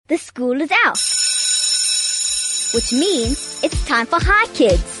the school is out. Which means it's time for Hi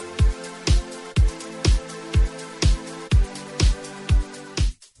Kids.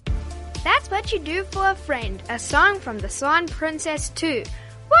 That's What You Do for a Friend, a song from the Swan Princess 2.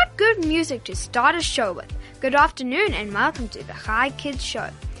 What good music to start a show with. Good afternoon and welcome to the Hi Kids show.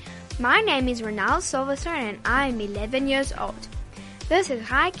 My name is Renal Silverstone and I am 11 years old. This is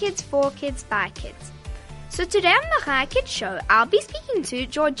Hi Kids, for Kids, by Kids. So today on the Hi Kids show, I'll be speaking to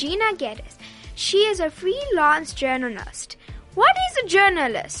Georgina Guedes. She is a freelance journalist. What is a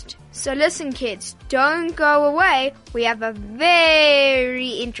journalist? So listen kids, don't go away. We have a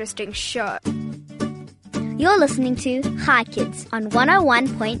very interesting show. You're listening to Hi Kids on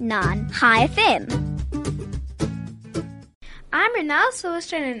 101.9 Hi FM. I'm Renal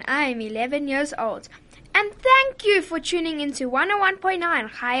Silverstone and I am 11 years old. And thank you for tuning into 101.9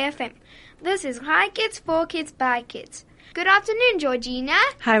 Hi FM. This is Hi Kids, for Kids, by Kids. Good afternoon, Georgina.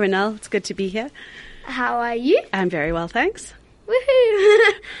 Hi, Renal. It's good to be here. How are you? I'm very well, thanks.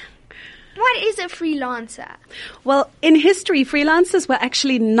 Woohoo! What is a freelancer? Well, in history, freelancers were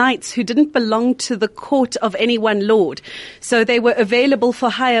actually knights who didn't belong to the court of any one lord. So they were available for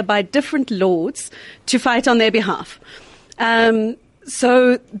hire by different lords to fight on their behalf.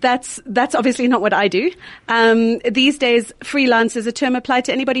 So that's obviously not what I do. These days, freelance is a term applied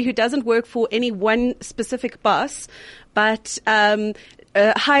to anybody who doesn't work for any one specific boss, but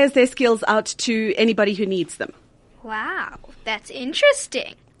hires their skills out to anybody who needs them. Wow, that's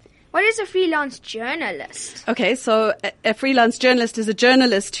interesting. What is a freelance journalist? Okay, so a freelance journalist is a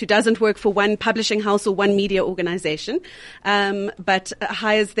journalist who doesn't work for one publishing house or one media organization, but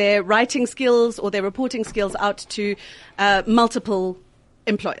hires their writing skills or their reporting skills out to multiple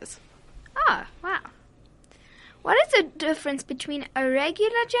employers. Oh, wow. What is the difference between a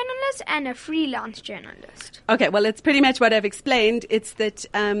regular journalist and a freelance journalist? Okay, well, it's pretty much what I've explained. It's that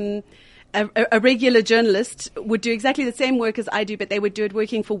a regular journalist would do exactly the same work as I do, but they would do it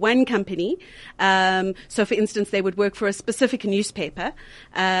working for one company. So, for instance, they would work for a specific newspaper,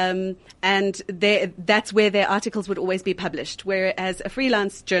 and that's where their articles would always be published, whereas a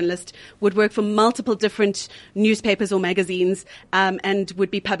freelance journalist would work for multiple different newspapers or magazines, and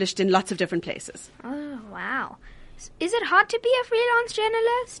would be published in lots of different places. Oh, wow. Is it hard to be a freelance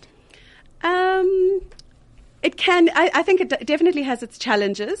journalist? It can. I think it definitely has its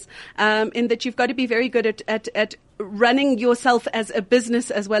challenges, in that you've got to be very good at running yourself as a business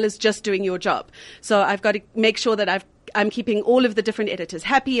as well as just doing your job. So I've got to make sure that I'm keeping all of the different editors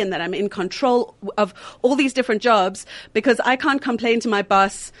happy and that I'm in control of all these different jobs, because I can't complain to my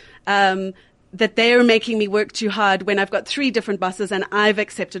boss that they're making me work too hard when I've got 3 different bosses and I've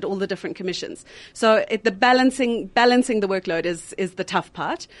accepted all the different commissions. So the balancing the workload is the tough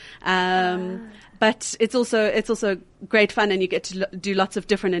part. But it's also great fun, and you get to do lots of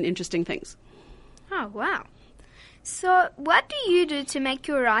different and interesting things. Oh, wow. So what do you do to make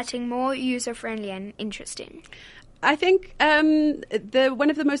your writing more user-friendly and interesting? I think one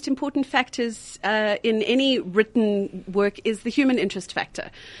of the most important factors in any written work is the human interest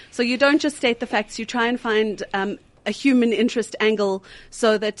factor. So you don't just state the facts, you try and find a human interest angle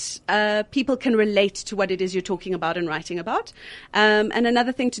so that people can relate to what it is you're talking about and writing about. And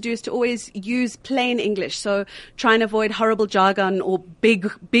another thing to do is to always use plain English. So try and avoid horrible jargon or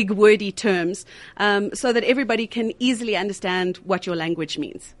big wordy terms, so that everybody can easily understand what your language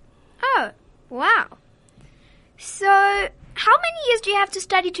means. Oh, wow. So how many years do you have to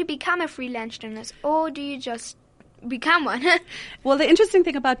study to become a freelance journalist, or do you just become one? Well, the interesting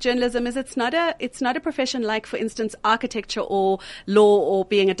thing about journalism is it's not a profession like, for instance, architecture or law or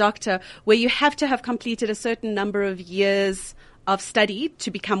being a doctor, where you have to have completed a certain number of years of study to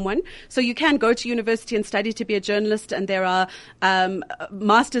become one. So you can go to university and study to be a journalist, and there are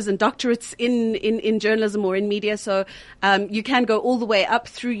masters and doctorates in journalism or in media. So you can go all the way up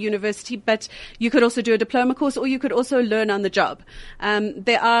through university, but you could also do a diploma course, or you could also learn on the job.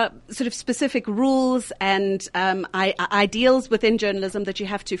 There are sort of specific rules and ideals within journalism that you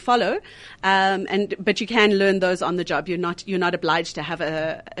have to follow, but you can learn those on the job. You're not obliged to have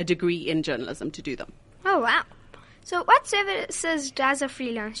a degree in journalism to do them. Oh, wow. So what services does a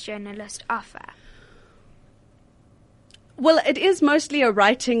freelance journalist offer? Well, it is mostly a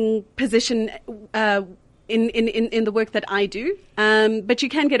writing position in the work that I do. But you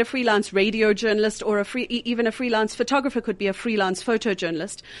can get a freelance radio journalist, or even a freelance photographer could be a freelance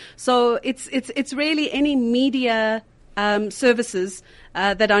photojournalist. So it's really any media services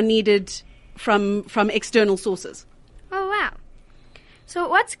that are needed from external sources. Oh, wow. So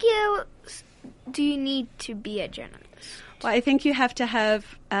what skills do you need to be a journalist? Well, I think you have to have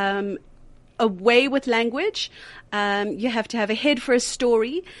a way with language. You have to have a head for a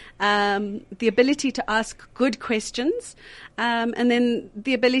story, the ability to ask good questions, and then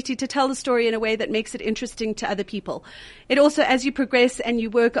the ability to tell the story in a way that makes it interesting to other people. It also, as you progress and you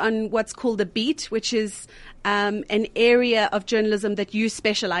work on what's called a beat, which is an area of journalism that you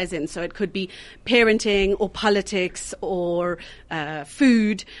specialize in. So it could be parenting or politics or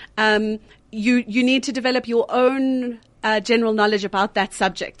food. You need to develop your own general knowledge about that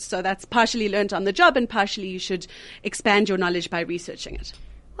subject. So that's partially learned on the job, and partially you should expand your knowledge by researching it.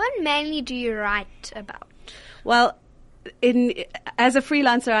 What mainly do you write about? Well, as a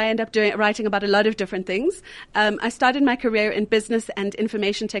freelancer, I end up writing about a lot of different things. I started my career in business and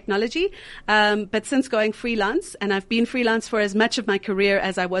information technology, but since going freelance, and I've been freelance for as much of my career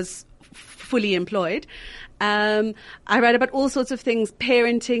as I was fully employed, I write about all sorts of things: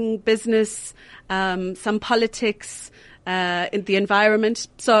 parenting, business, some politics, in the environment.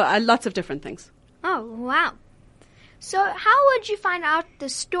 So lots of different things. Oh, wow. So how would you find out the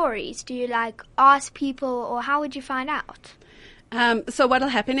stories? Do you ask people, or how would you find out? So what'll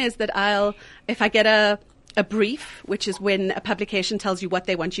happen is that if I get a brief, which is when a publication tells you what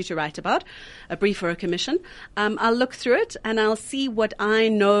they want you to write about, a brief or a commission, I'll look through it and I'll see what I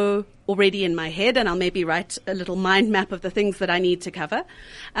know already in my head, and I'll maybe write a little mind map of the things that I need to cover.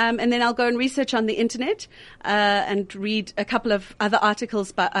 And then I'll go and research on the internet and read a couple of other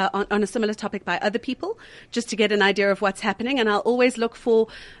articles on a similar topic by other people, just to get an idea of what's happening. And I'll always look for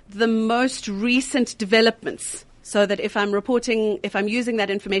the most recent developments, so that if I'm using that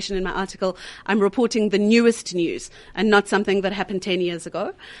information in my article, I'm reporting the newest news and not something that happened 10 years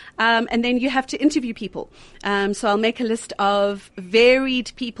ago. And then you have to interview people. So I'll make a list of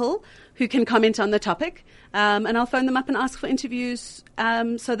varied people who can comment on the topic. And I'll phone them up and ask for interviews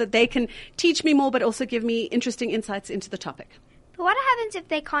so that they can teach me more, but also give me interesting insights into the topic. But what happens if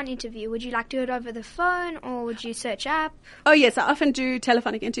they can't interview? Would you do it over the phone, or would you search up? Oh, yes. I often do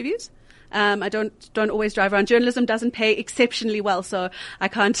telephonic interviews. I don't always drive around. Journalism doesn't pay exceptionally well, so I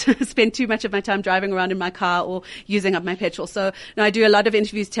can't spend too much of my time driving around in my car or using up my petrol. So no, I do a lot of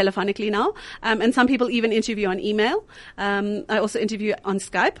interviews telephonically now, and some people even interview on email. I also interview on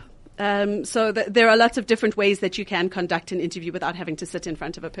Skype. So there are lots of different ways that you can conduct an interview without having to sit in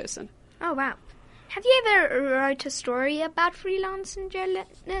front of a person. Oh, wow. Have you ever wrote a story about freelance and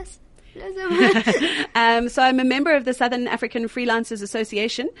journalism? So I'm a member of the Southern African Freelancers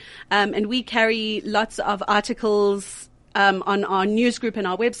Association, and we carry lots of articles on our news group and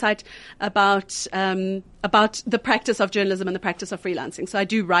our website about the practice of journalism and the practice of freelancing. So I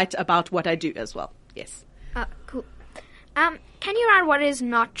do write about what I do as well. Yes. Oh, cool. Can you write what is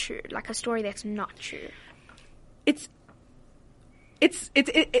not true, like a story that's not true?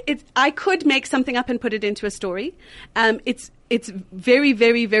 I could make something up and put it into a story. It's very,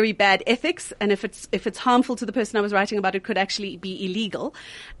 very, very bad ethics, and if it's harmful to the person I was writing about, it could actually be illegal.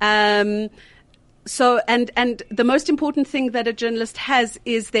 So, and the most important thing that a journalist has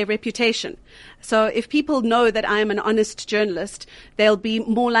is their reputation. So if people know that I am an honest journalist, they'll be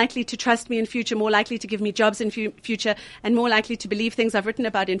more likely to trust me in future, more likely to give me jobs in future, and more likely to believe things I've written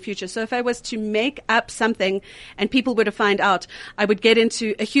about in future. So if I was to make up something and people were to find out, I would get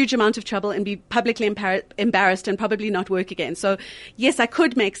into a huge amount of trouble and be publicly embarrassed and probably not work again. So yes, I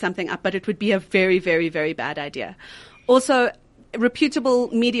could make something up, but it would be a very, very, very bad idea. Also, reputable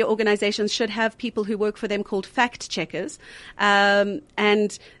media organizations should have people who work for them called fact checkers,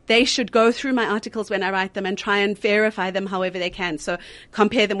 and they should go through my articles when I write them and try and verify them however they can. So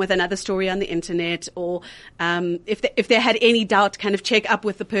compare them with another story on the internet, or if they had any doubt, kind of check up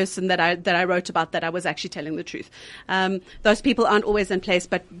with the person that I wrote about that I was actually telling the truth. Those people aren't always in place,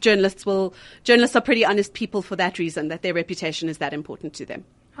 but journalists are pretty honest people for that reason, that their reputation is that important to them.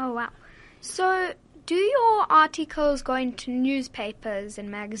 Oh, wow. So do your articles go into newspapers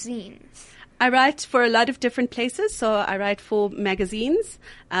and magazines? I write for a lot of different places. So I write for magazines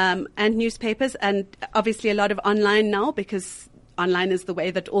and newspapers, and obviously a lot of online now, because online is the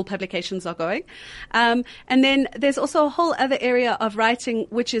way that all publications are going. And then there's also a whole other area of writing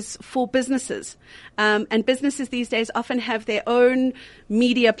which is for businesses. And businesses these days often have their own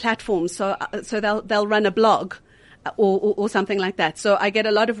media platforms. So they'll run a blog or something like that. So I get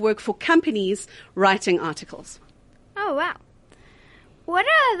a lot of work for companies writing articles. Oh, wow. What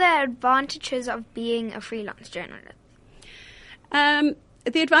are the advantages of being a freelance journalist? The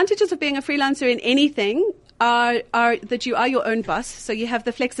advantages of being a freelancer in anything are that you are your own boss. So you have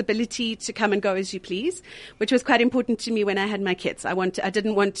the flexibility to come and go as you please, which was quite important to me when I had my kids. I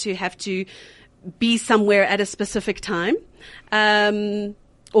didn't want to have to be somewhere at a specific time.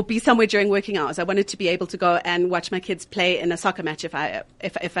 or be somewhere during working hours. I wanted to be able to go and watch my kids play in a soccer match if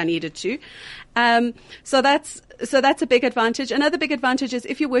I needed to. So that's a big advantage. Another big advantage is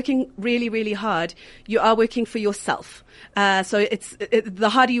if you're working really, really hard, you are working for yourself. So the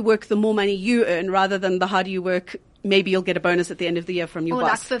harder you work, the more money you earn, rather than the harder you work, maybe you'll get a bonus at the end of the year from your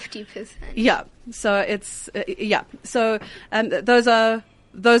boss. Or like 50%. Yeah. So it's, So,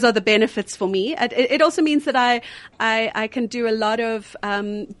 those are the benefits for me. It also means that I can do a lot of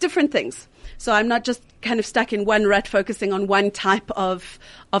different things. So I'm not just kind of stuck in one rut focusing on one type of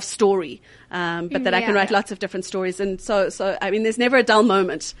story, but that I can write lots of different stories. And so I mean, there's never a dull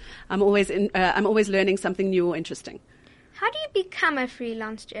moment. I'm always learning something new or interesting. How do you become a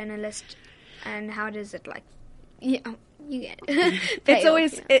freelance journalist, and how does it you get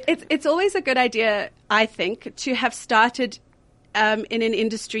it's always a good idea, I think, to have started in an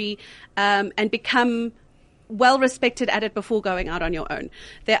industry and become well respected at it before going out on your own.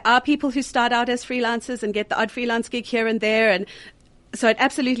 There are people who start out as freelancers and get the odd freelance gig here and there, and so it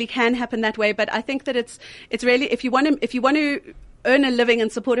absolutely can happen that way. But I think that it's really, if you want to earn a living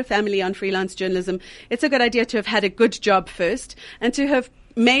and support a family on freelance journalism, it's a good idea to have had a good job first and to have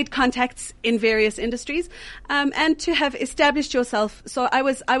made contacts in various industries, and to have established yourself. So I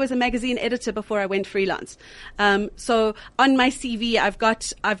was a magazine editor before I went freelance. So on my CV, I've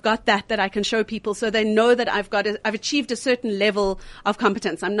got that I can show people, so they know that I've achieved a certain level of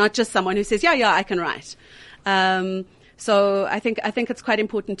competence. I'm not just someone who says, yeah, I can write. So I think it's quite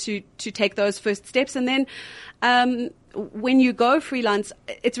important to take those first steps, and then when you go freelance,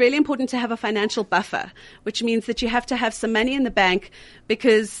 it's really important to have a financial buffer, which means that you have to have some money in the bank,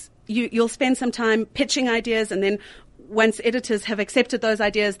 because you'll spend some time pitching ideas, and then once editors have accepted those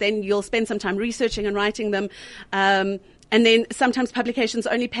ideas, then you'll spend some time researching and writing them. And then sometimes publications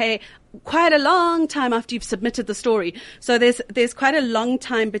only pay quite a long time after you've submitted the story. So there's quite a long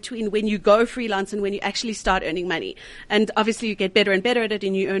time between when you go freelance and when you actually start earning money. And obviously you get better and better at it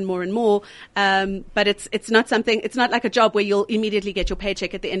and you earn more and more. But it's not like a job where you'll immediately get your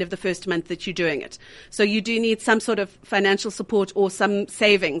paycheck at the end of the first month that you're doing it. So you do need some sort of financial support or some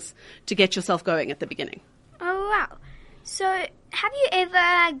savings to get yourself going at the beginning. Oh, wow. So have you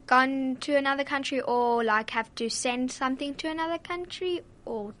ever gone to another country, or have to send something to another country,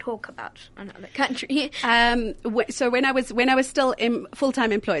 or talk about another country? So when I was still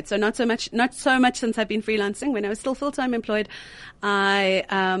full-time employed, so not so much since I've been freelancing. When I was still full-time employed,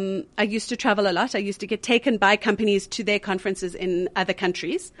 I used to travel a lot. I used to get taken by companies to their conferences in other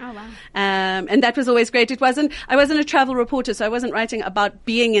countries. Oh, wow. And that was always great. I wasn't a travel reporter, so I wasn't writing about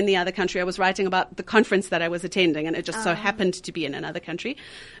being in the other country. I was writing about the conference that I was attending, and it just so happened to be in another country.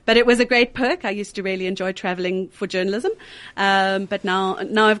 But it was a great perk. I used to really enjoy traveling for journalism. But now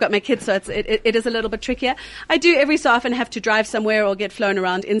I've got my kids, so it is a little bit trickier. I do every so often have to drive somewhere or get flown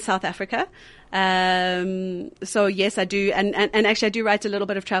around in South Africa. So yes, I do. And actually I do write a little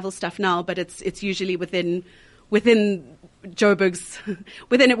bit of travel stuff now, but it's usually within Joburg's,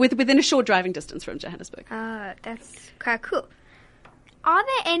 within a short driving distance from Johannesburg. That's quite cool. Are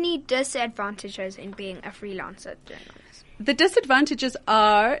there any disadvantages in being a freelancer journalist? The disadvantages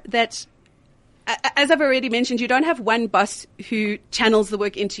are that, as I've already mentioned, you don't have one boss who channels the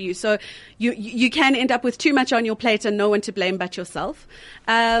work into you. So you can end up with too much on your plate and no one to blame but yourself.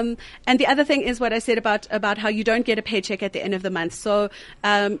 And the other thing is what I said about how you don't get a paycheck at the end of the month. So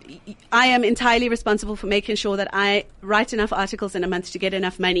I am entirely responsible for making sure that I write enough articles in a month to get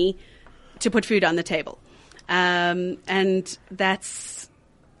enough money to put food on the table. And that's,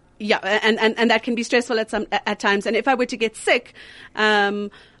 yeah, and that can be stressful at times. And if I were to get sick,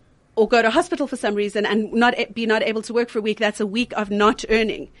 or go to hospital for some reason and not able to work for a week, that's a week of not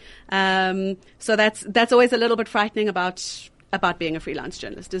earning. So that's always a little bit frightening about being a freelance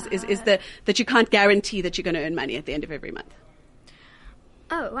journalist is that you can't guarantee that you're going to earn money at the end of every month.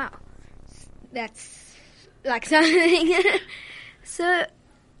 Oh, wow. That's like something. So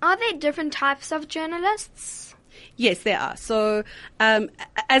are there different types of journalists? Yes, there are. So,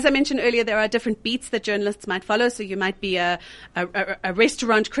 as I mentioned earlier, there are different beats that journalists might follow. So you might be a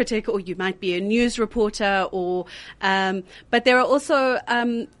restaurant critic, or you might be a news reporter, but there are also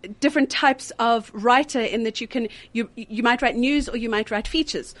different types of writer in that you might write news or you might write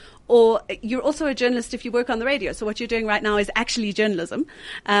features. Or you're also a journalist if you work on the radio. So what you're doing right now is actually journalism.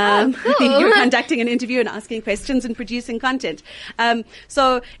 Cool. You're conducting an interview and asking questions and producing content.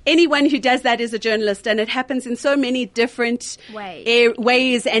 So anyone who does that is a journalist, and it happens in so many different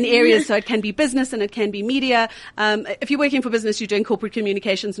ways and areas. So it can be business and it can be media. If you're working for business, you're doing corporate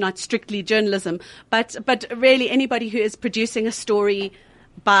communications, not strictly journalism. But really anybody who is producing a story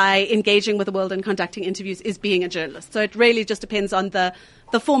by engaging with the world and conducting interviews is being a journalist. So it really just depends on the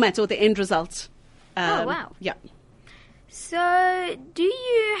format or the end result. Oh, wow. Yeah. So, do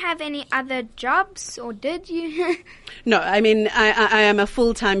you have any other jobs, or did you? No, I mean, I am a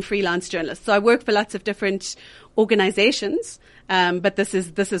full-time freelance journalist. So I work for lots of different organizations, but this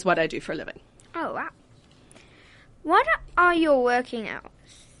is what I do for a living. Oh, wow. What are your working hours?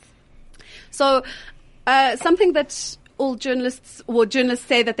 So something that all journalists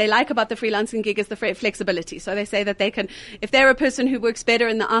say that they like about the freelancing gig is the flexibility. So they say that they can, if they're a person who works better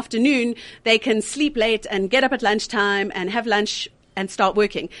in the afternoon, they can sleep late and get up at lunchtime and have lunch and start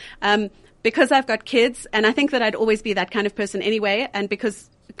working. Because I've got kids, and I think that I'd always be that kind of person anyway, and because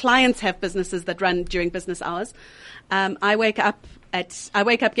clients have businesses that run during business hours, I wake up,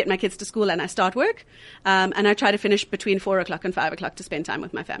 get my kids to school, and I start work, and I try to finish between 4 o'clock and 5 o'clock to spend time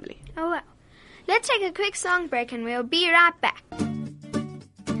with my family. Oh, wow. Let's take a quick song break and we'll be right back.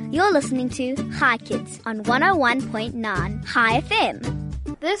 You're listening to Hi Kids on 101.9 Hi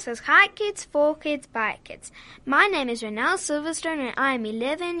FM. This is Hi Kids, for Kids, by Kids. My name is Renelle Silverstone and I am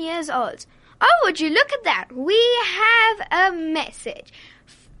 11 years old. Oh, would you look at that? We have a message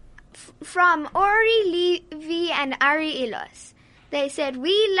from Ori Levy and Ari Ilos. They said,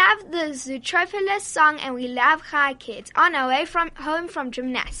 we love the Zootropolis song and we love Hi Kids on our way home from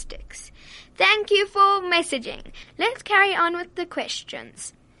gymnastics. Thank you for messaging. Let's carry on with the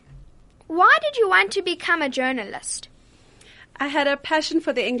questions. Why did you want to become a journalist? I had a passion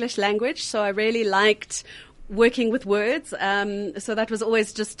for the English language, so I really liked working with words. So that was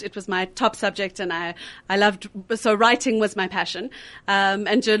always it was my top subject, and I loved, so writing was my passion.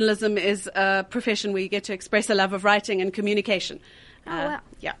 And journalism is a profession where you get to express a love of writing and communication. Oh, wow.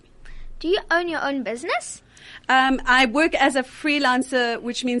 Yeah. Do you own your own business? I work as a freelancer,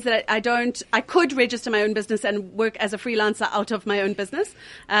 which means that I could register my own business and work as a freelancer out of my own business,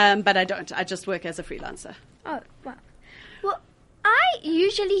 but I don't. I just work as a freelancer. Oh, wow. Well, I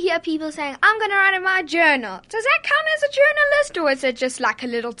usually hear people saying, I'm going to write in my journal. Does that count as a journalist, or is it just like a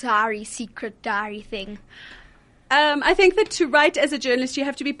little diary, secret diary thing? I think that to write as a journalist, you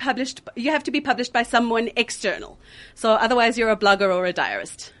have to be published. You have to be published by someone external. So otherwise, you're a blogger or a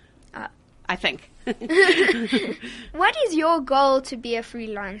diarist. I think. What is your goal to be a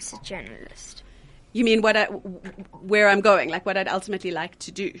freelance journalist? You mean where I'm going, like what I'd ultimately like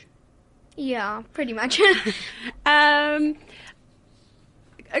to do? Yeah, pretty much.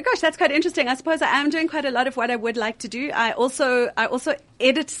 Gosh, that's quite interesting. I suppose I am doing quite a lot of what I would like to do. I also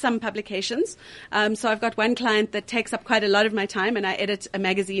edit some publications. So I've got one client that takes up quite a lot of my time, and I edit a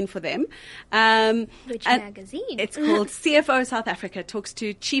magazine for them. Which magazine? It's called CFO South Africa. It talks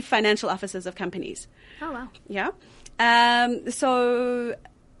to chief financial officers of companies. Oh, wow. Yeah. So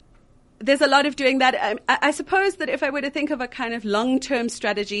there's a lot of doing that. I suppose that if I were to think of a kind of long-term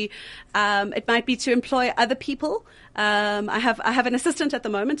strategy, it might be to employ other people. I have an assistant at the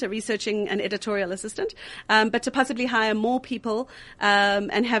moment, an editorial assistant, but to possibly hire more people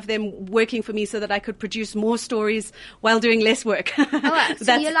and have them working for me so that I could produce more stories while doing less work. Oh, wow.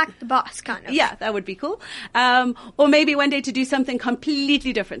 So you're like the boss, kind of. Yeah, that would be cool. Or maybe one day to do something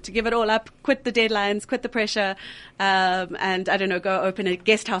completely different, to give it all up, quit the deadlines, quit the pressure, and I don't know, go open a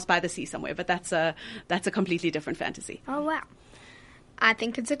guest house by the sea somewhere. But that's a completely different fantasy. Oh, wow. I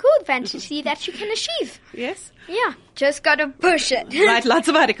think it's a cool fantasy that you can achieve. Yes? Yeah, just got to push it. Write lots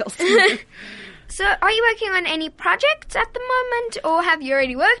of articles. So are you working on any projects at the moment, or have you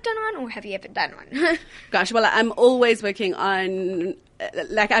already worked on one, or have you ever done one? Gosh, well, I'm always working on,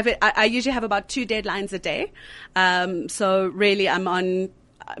 I usually have about 2 deadlines a day. So really I'm on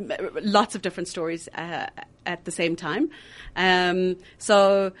lots of different stories at the same time.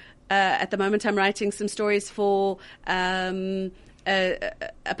 So at the moment I'm writing some stories for a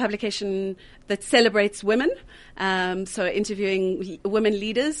publication that celebrates women, so interviewing women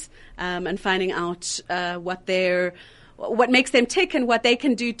leaders and finding out what makes them tick and what they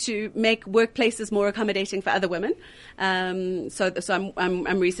can do to make workplaces more accommodating for other women. So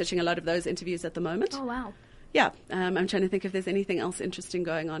I'm researching a lot of those interviews at the moment. Oh, wow. Yeah, I'm trying to think if there's anything else interesting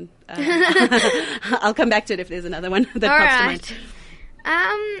going on. I'll come back to it if there's another one that pops to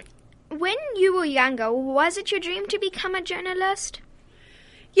mind. When you were younger, was it your dream to become a journalist?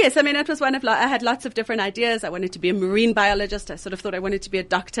 Yes, I mean, it was I had lots of different ideas. I wanted to be a marine biologist. I sort of thought I wanted to be a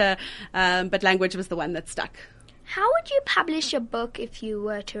doctor, but language was the one that stuck. How would you publish a book if you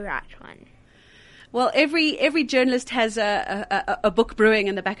were to write one? Well, every journalist has a book brewing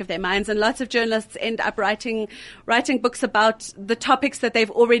in the back of their minds, and lots of journalists end up writing books about the topics that they've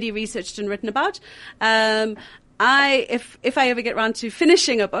already researched and written about. if I ever get around to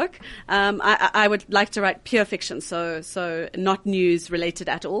finishing a book, I would like to write pure fiction, so not news related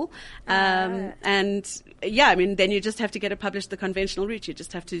at all. And yeah, I mean, then you just have to get it published the conventional route. You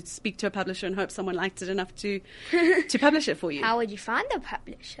just have to speak to a publisher and hope someone liked it enough to publish it for you. How would you find the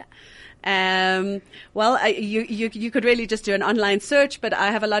publisher? Well, you could really just do an online search, but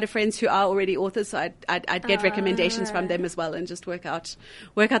I have a lot of friends who are already authors, so I'd get recommendations from them as well and just work out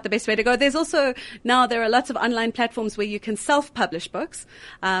the best way to go. There's also, now there are lots of online platforms where you can self-publish books,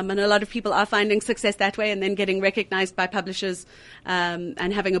 and a lot of people are finding success that way and then getting recognized by publishers,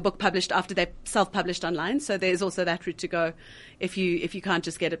 and having a book published after they've self-published online. So there's also that route to go if you can't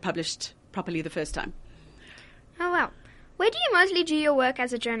just get it published properly the first time. Oh, wow. Where do you mostly do your work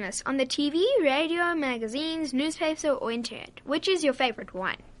as a journalist? On the TV, radio, magazines, newspapers, or internet? Which is your favorite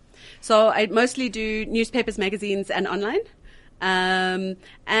one? So I mostly do newspapers, magazines, and online. And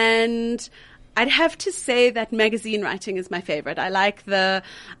I'd have to say that magazine writing is my favorite. I like the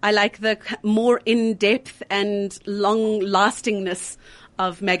more in-depth and long-lastingness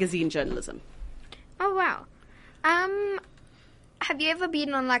of magazine journalism. Oh, wow. Have you ever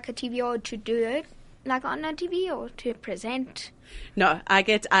been on like a TV or to do it? Like on a TV or to present? No,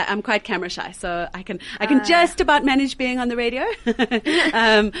 I'm quite camera shy, so I can just about manage being on the radio.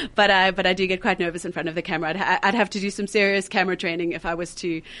 But I do get quite nervous in front of the camera. I'd have to do some serious camera training if I was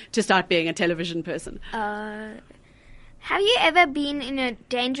to start being a television person. Have you ever been in a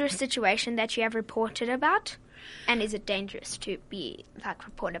dangerous situation that you have reported about? And is it dangerous to be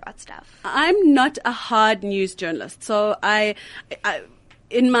report about stuff? I'm not a hard news journalist, so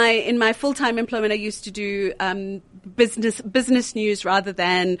in my full-time employment, I used to do business news rather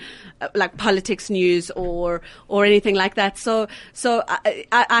than like politics news or anything like that. So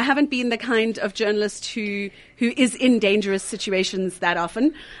I haven't been the kind of journalist who is in dangerous situations that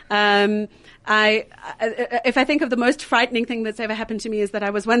often. If I think of the most frightening thing that's ever happened to me is that I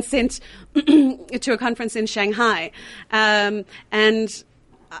was once sent to a conference in Shanghai, and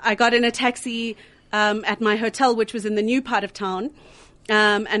I got in a taxi at my hotel, which was in the new part of town.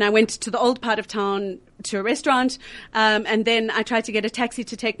 And I went to the old part of town to a restaurant, and then I tried to get a taxi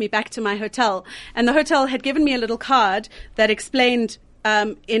to take me back to my hotel. And the hotel had given me a little card that explained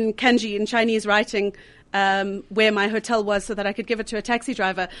in kanji, in Chinese writing, where my hotel was so that I could give it to a taxi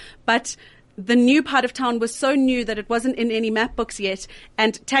driver. But the new part of town was so new that it wasn't in any map books yet,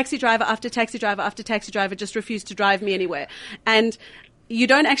 and taxi driver after taxi driver after taxi driver just refused to drive me anywhere. And you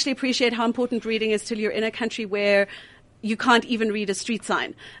don't actually appreciate how important reading is till you're in a country where you can't even read a street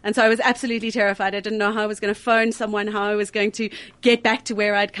sign. And so I was absolutely terrified. I didn't know how I was going to phone someone, how I was going to get back to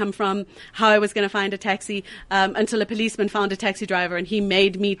where I'd come from, how I was going to find a taxi, until a policeman found a taxi driver and he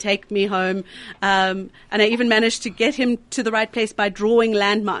made me take me home. And I even managed to get him to the right place by drawing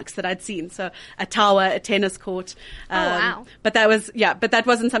landmarks that I'd seen. So a tower, a tennis court. Wow. But that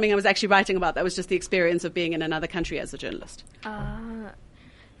wasn't something I was actually writing about. That was just the experience of being in another country as a journalist.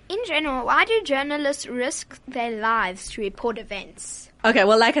 In general, why do journalists risk their lives to report events? Okay,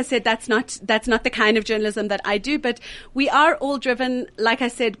 well, like I said, that's not the kind of journalism that I do, but we are all driven, like I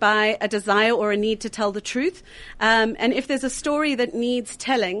said, by a desire or a need to tell the truth. And if there's a story that needs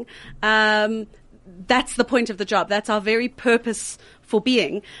telling, that's the point of the job. That's our very purpose for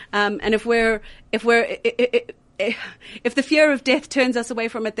being. And if the fear of death turns us away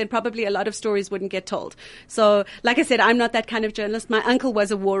from it, then probably a lot of stories wouldn't get told. So, like I said, I'm not that kind of journalist. My uncle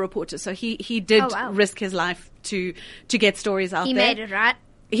was a war reporter, so he did risk his life to get stories out there. He made it, right?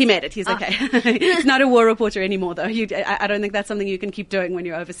 He made it. He's okay. He's not a war reporter anymore, though. I don't think that's something you can keep doing when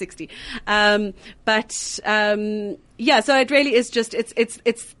you're over 60. So it really is just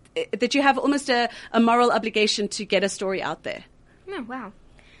it's that you have almost a moral obligation to get a story out there. Oh, wow.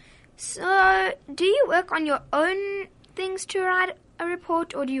 So, do you work on your own things to write a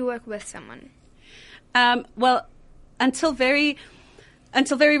report, or do you work with someone? Well, until very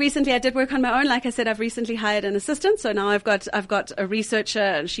recently, I did work on my own. Like I said, I've recently hired an assistant, so now I've got a researcher,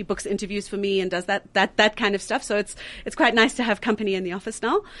 and she books interviews for me and does that kind of stuff. So it's quite nice to have company in the office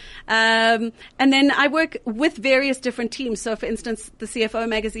now. And then I work with various different teams. So, for instance, the CFO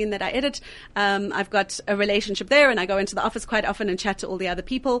magazine that I edit, I've got a relationship there, and I go into the office quite often and chat to all the other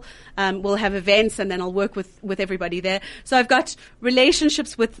people. We'll have events, and then I'll work with everybody there. So I've got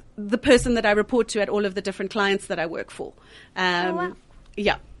relationships with the person that I report to at all of the different clients that I work for. Wow.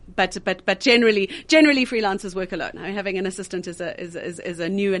 Yeah, but generally freelancers work alone. Having an assistant is a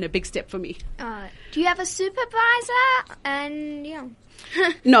new and a big step for me. Do you have a supervisor? And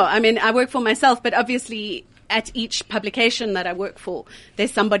No, I mean, I work for myself, but obviously at each publication that I work for,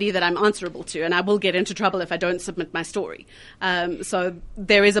 there's somebody that I'm answerable to, and I will get into trouble if I don't submit my story. So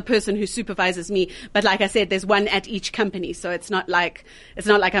there is a person who supervises me, but like I said, there's one at each company, so it's not like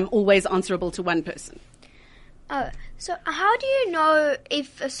I'm always answerable to one person. Oh, so how do you know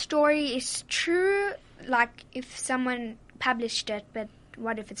if a story is true? Like if someone published it, but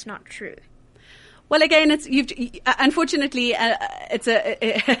what if it's not true? Well, again, unfortunately, it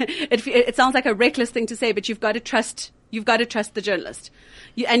sounds like a reckless thing to say, but you've got to trust the journalist,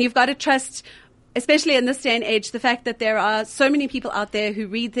 and you've got to trust, especially in this day and age, the fact that there are so many people out there who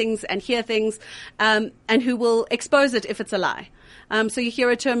read things and hear things, and who will expose it if it's a lie. So you hear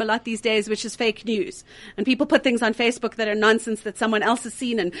a term a lot these days, which is fake news. And people put things on Facebook that are nonsense that someone else has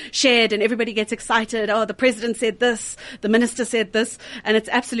seen and shared, and everybody gets excited. Oh, the president said this, the minister said this, and it's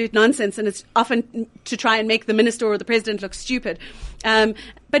absolute nonsense. And it's often to try and make the minister or the president look stupid.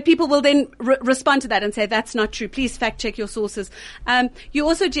 But people will then respond to that and say, that's not true. Please fact check your sources. You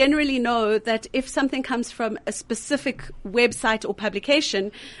also generally know that if something comes from a specific website or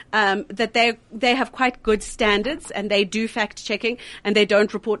publication, that they have quite good standards, and they do fact checking, and they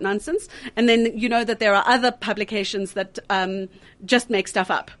don't report nonsense. And then you know that there are other publications that just make stuff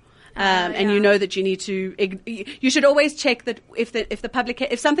up. And you know that you need to. You should always check that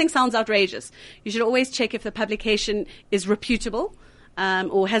if something sounds outrageous, you should always check if the publication is reputable,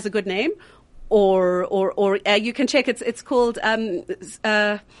 or has a good name, or you can check it's called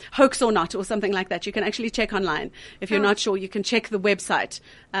hoax or not, or something like that. You can actually check online if you're not sure. You can check the website.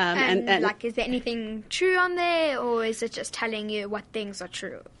 And like, is there anything true on there, or is it just telling you what things are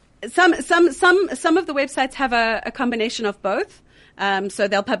true? Some of the websites have a combination of both. So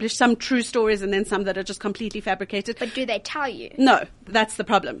they'll publish some true stories and then some that are just completely fabricated. But do they tell you? No, that's the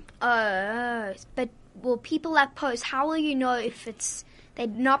problem. But will people that post, how will you know if they're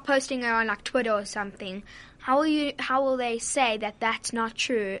not posting it on like Twitter or something? How will they say that that's not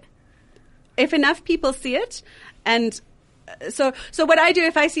true? If enough people see it, and so what I do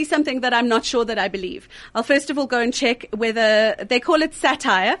if I see something that I'm not sure that I believe, I'll first of all go and check whether they call it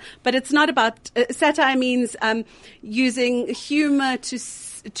satire, but it's not about satire. Means using humor to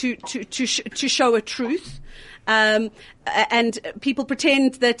show a truth. And people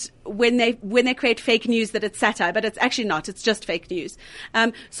pretend that when they create fake news that it's satire, but it's actually not. It's just fake news.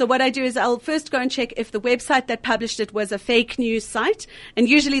 So what I do is I'll first go and check if the website that published it was a fake news site, and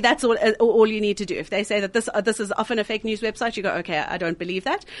usually that's all you need to do. If they say that this is often a fake news website, you go, okay, I don't believe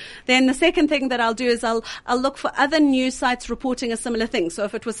that. Then the second thing that I'll do is I'll look for other news sites reporting a similar thing. So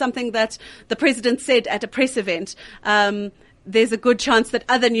if it was something that the president said at a press event, there's a good chance that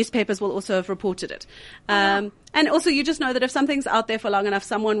other newspapers will also have reported it. And also you just know that if something's out there for long enough,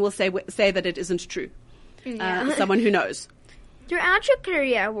 someone will say that it isn't true. Yeah. Someone who knows. Throughout your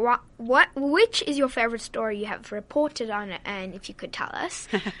career, which is your favorite story you have reported on, and if you could tell us?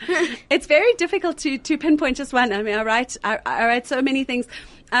 It's very difficult to pinpoint just one. I mean, I write so many things.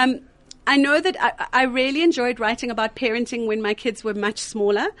 I know that I really enjoyed writing about parenting when my kids were much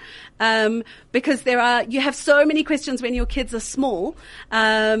smaller, because you have so many questions when your kids are small,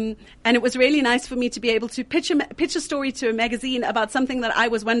 and it was really nice for me to be able to pitch a story to a magazine about something that I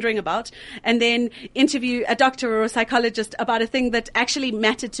was wondering about, and then interview a doctor or a psychologist about a thing that actually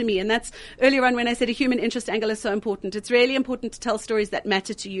mattered to me. And that's earlier on when I said a human interest angle is so important. It's really important to tell stories that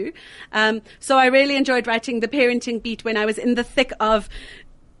matter to you. So I really enjoyed writing the parenting beat when I was in the thick of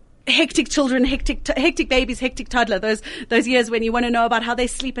hectic children, hectic babies, hectic toddler, those years when you want to know about how they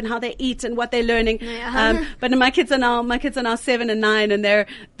sleep and how they eat and what they're learning. Yeah. But my kids are now 7 and 9, and they're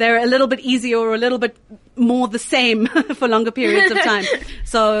a little bit easier or a little bit more the same for longer periods of time.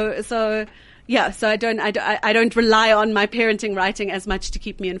 So I don't rely on my parenting writing as much to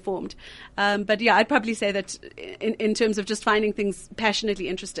keep me informed. But yeah, I'd probably say that in terms of just finding things passionately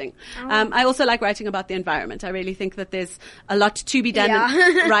interesting. I also like writing about the environment. I really think that there's a lot to be done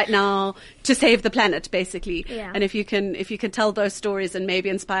right now to save the planet, basically. Yeah. And if you can tell those stories and maybe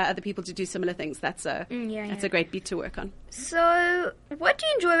inspire other people to do similar things, that's a great beat to work on. So, what do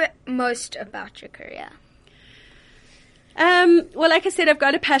you enjoy most about your career? Well, like I said, I've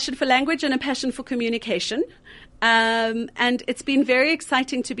got a passion for language and a passion for communication. And it's been very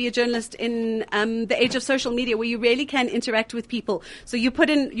exciting to be a journalist in the age of social media, where you really can interact with people. So you put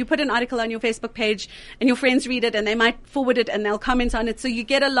an article on your Facebook page, and your friends read it, and they might forward it, and they'll comment on it. So you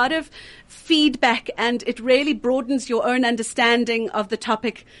get a lot of feedback, and it really broadens your own understanding of the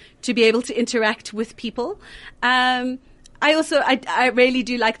topic to be able to interact with people. I really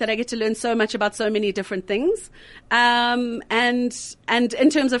do like that I get to learn so much about so many different things. And in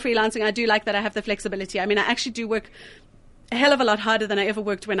terms of freelancing, I do like that I have the flexibility. I mean, I actually do work a hell of a lot harder than I ever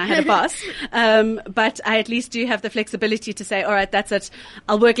worked when I had a boss. But I at least do have the flexibility to say, all right, that's it.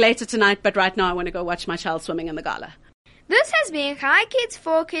 I'll work later tonight, but right now I want to go watch my child swimming in the gala. This has been Hi Kids,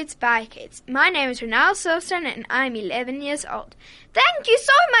 For Kids, By Kids. My name is Renelle Silverstone and I'm 11 years old. Thank you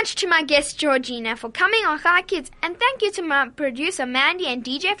so much to my guest Georgina for coming on Hi Kids, and thank you to my producer Mandy and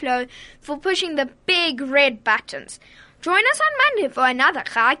DJ Flo for pushing the big red buttons. Join us on Monday for another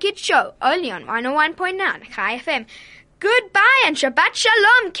Hi Kids show, only on 101.9 Hi FM. Goodbye and Shabbat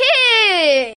Shalom, kids!